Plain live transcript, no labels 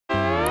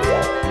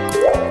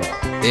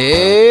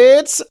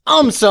It's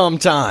AumSum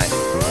time!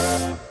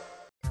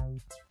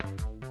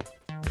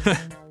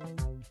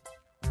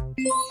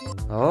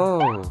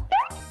 Oh.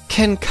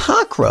 Can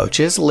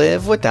cockroaches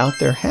live without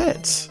their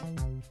heads?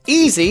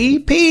 Easy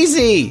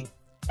peasy!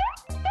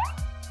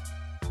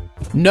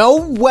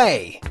 No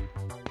way!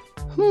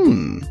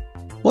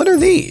 What are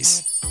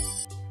these?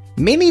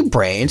 Mini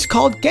brains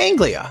called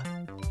ganglia.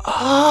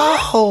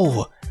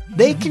 Oh,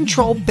 they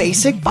control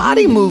basic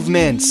body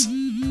movements.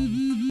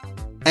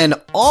 And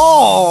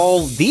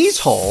all these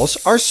holes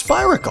are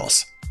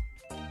spiracles.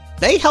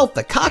 They help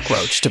the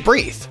cockroach to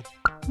breathe.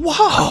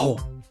 Whoa!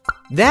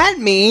 That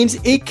means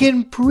it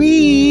can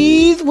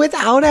breathe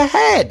without a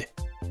head.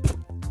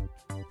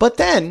 But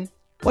then,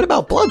 what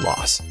about blood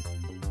loss?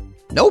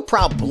 No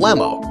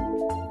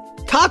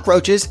problemo.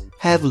 Cockroaches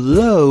have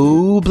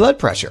low blood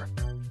pressure.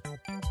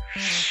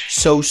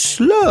 So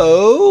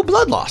slow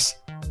blood loss.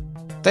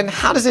 Then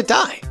how does it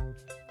die?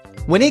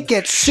 When it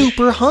gets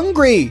super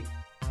hungry.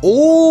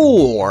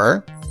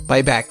 Or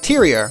by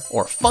bacteria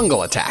or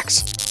fungal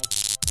attacks.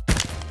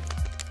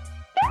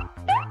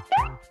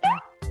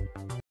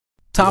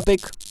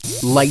 Topic: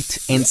 light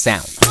and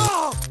sound.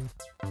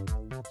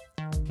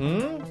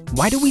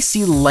 Why do we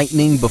see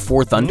lightning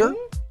before thunder?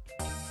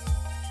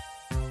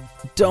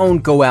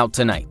 Don't go out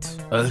tonight.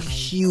 A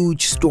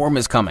huge storm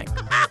is coming.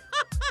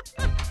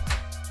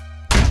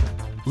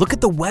 Look at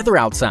the weather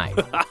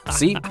outside.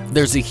 See,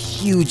 there's a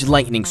huge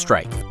lightning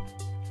strike.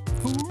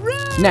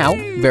 Now,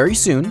 very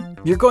soon,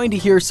 you're going to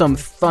hear some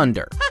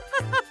thunder.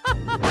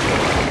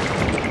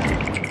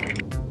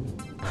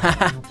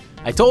 Haha,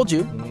 I told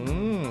you.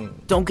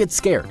 Don't get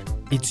scared.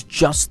 It's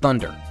just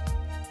thunder.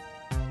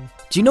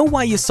 Do you know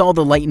why you saw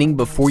the lightning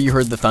before you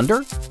heard the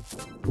thunder?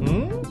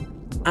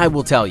 I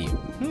will tell you.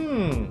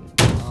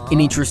 An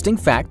interesting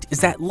fact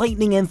is that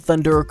lightning and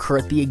thunder occur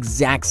at the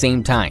exact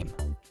same time.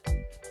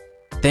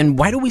 Then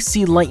why do we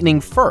see lightning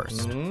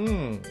first?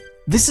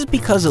 This is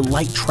because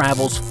light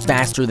travels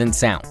faster than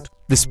sound.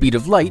 The speed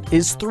of light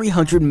is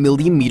 300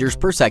 million meters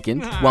per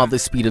second, while the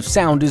speed of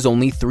sound is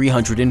only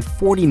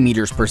 340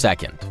 meters per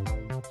second.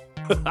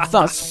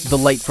 Thus, the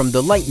light from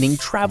the lightning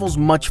travels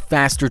much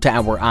faster to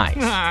our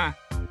eyes.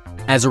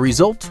 As a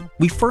result,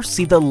 we first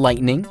see the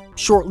lightning,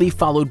 shortly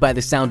followed by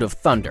the sound of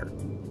thunder.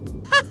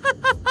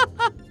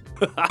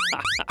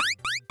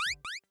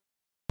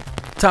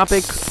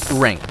 Topic: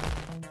 rain.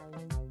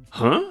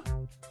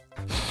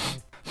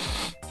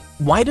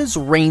 Why does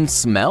rain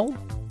smell?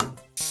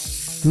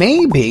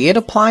 Maybe it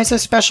applies a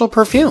special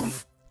perfume.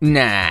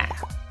 Nah,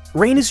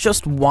 rain is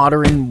just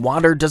water and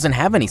water doesn't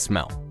have any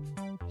smell.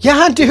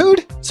 Yeah,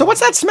 dude. So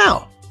what's that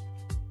smell?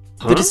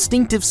 The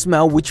distinctive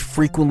smell which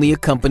frequently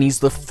accompanies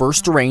the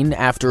first rain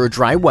after a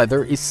dry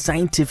weather is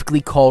scientifically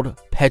called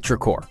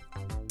petrichor.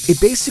 It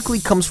basically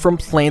comes from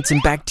plants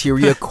and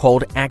bacteria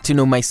called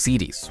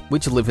actinomycetes,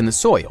 which live in the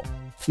soil.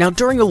 Now,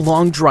 during a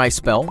long dry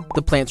spell,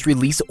 the plants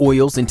release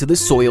oils into the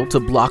soil to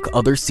block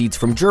other seeds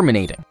from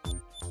germinating,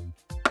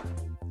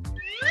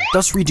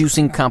 thus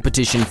reducing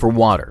competition for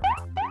water.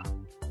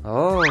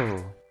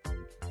 Oh.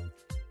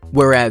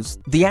 Whereas,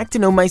 the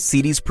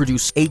actinomycetes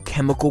produce a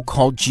chemical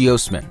called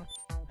geosmin.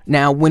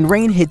 Now, when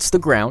rain hits the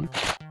ground,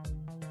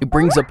 it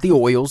brings up the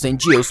oils and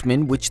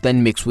geosmin, which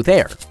then mix with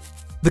air.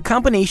 The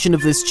combination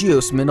of this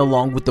geosmin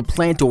along with the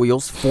plant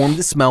oils form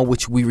the smell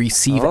which we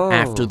receive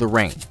after the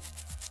rain.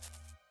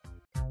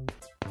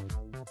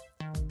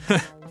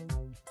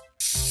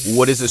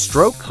 What is a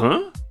stroke?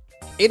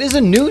 It is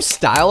a new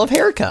style of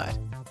haircut.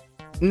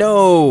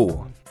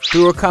 No.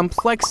 Through a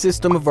complex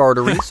system of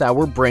arteries,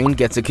 our brain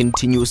gets a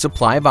continuous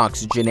supply of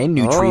oxygen and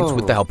nutrients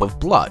with the help of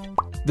blood.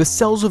 The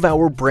cells of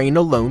our brain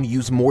alone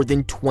use more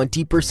than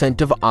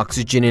 20% of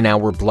oxygen in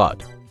our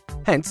blood.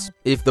 Hence,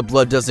 if the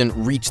blood doesn't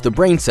reach the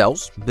brain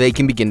cells, they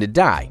can begin to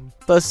die,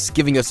 thus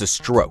giving us a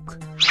stroke.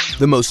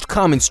 The most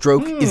common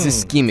stroke is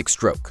ischemic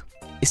stroke.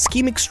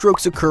 Ischemic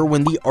strokes occur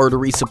when the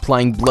arteries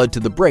supplying blood to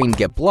the brain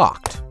get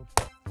blocked.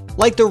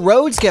 Like the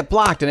roads get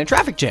blocked in a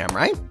traffic jam,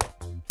 right?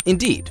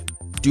 Indeed.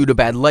 Due to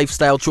bad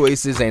lifestyle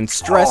choices and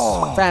stress,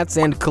 fats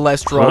and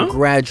cholesterol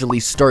gradually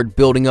start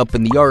building up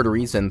in the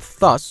arteries and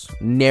thus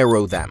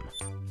narrow them.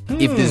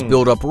 If this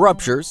buildup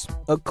ruptures,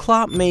 a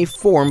clot may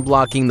form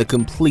blocking the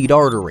complete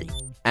artery.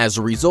 As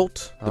a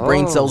result, the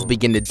brain cells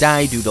begin to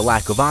die due to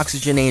lack of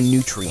oxygen and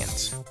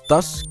nutrients,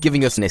 thus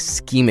giving us an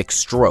ischemic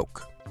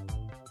stroke.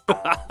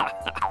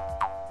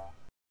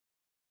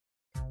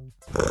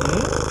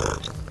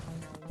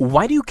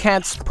 Why do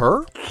cats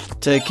purr?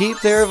 To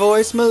keep their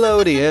voice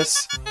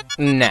melodious.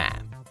 Nah.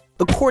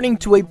 According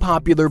to a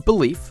popular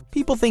belief,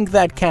 people think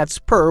that cats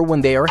purr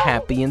when they are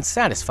happy and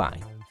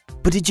satisfied.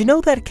 But did you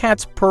know that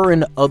cats purr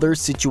in other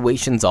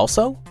situations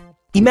also?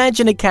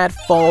 Imagine a cat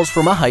falls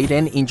from a height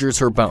and injures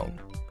her bone.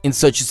 In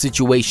such a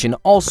situation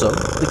also,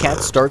 the cat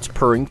starts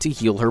purring to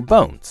heal her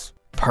bones.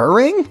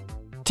 Purring?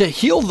 To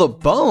heal the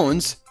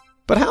bones?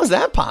 But how's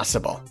that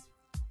possible?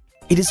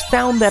 It is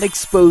found that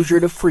exposure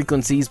to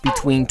frequencies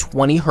between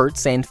 20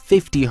 Hz and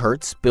 50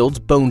 Hz builds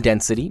bone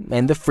density,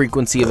 and the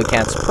frequency of a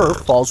cat's purr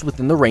falls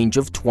within the range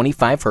of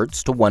 25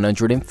 Hz to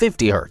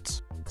 150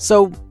 Hz.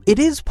 So, it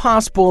is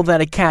possible that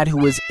a cat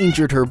who has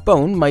injured her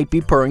bone might be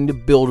purring to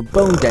build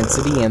bone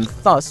density and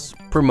thus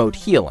promote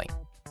healing.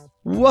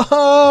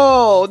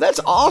 Whoa, that's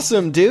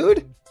awesome,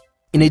 dude!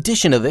 In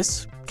addition to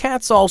this,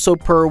 cats also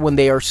purr when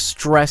they are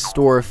stressed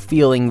or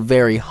feeling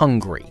very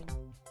hungry.